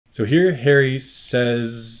So here Harry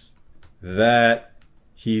says that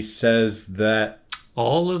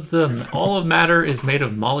all of matter is made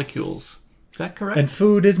of molecules. Is that correct? and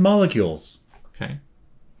food is molecules. Okay.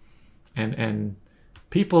 And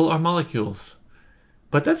people are molecules.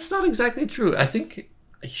 But that's not exactly true. I think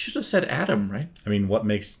you should have said atom, right? I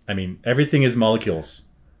mean, everything is molecules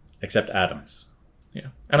except atoms. Yeah.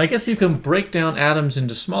 And I guess you can break down atoms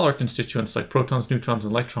into smaller constituents like protons, neutrons,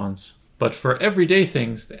 and electrons. But for everyday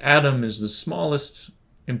things, the atom is the smallest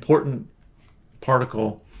important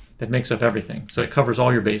particle that makes up everything. So it covers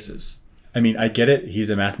all your bases. I mean, I get it.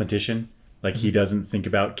 He's a mathematician. Like, he doesn't think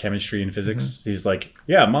about chemistry and physics. He's like,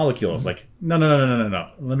 yeah, molecules. Like, no.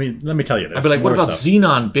 Let me tell you this. I'd be like, what about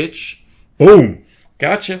xenon, bitch? Boom.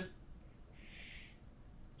 Gotcha.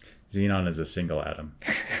 Xenon is a single atom.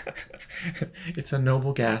 It's a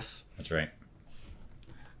noble gas. That's right.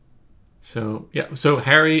 So, yeah. So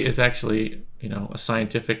Harry is actually, a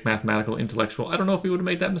scientific, mathematical, intellectual. I don't know if he would have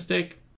made that mistake.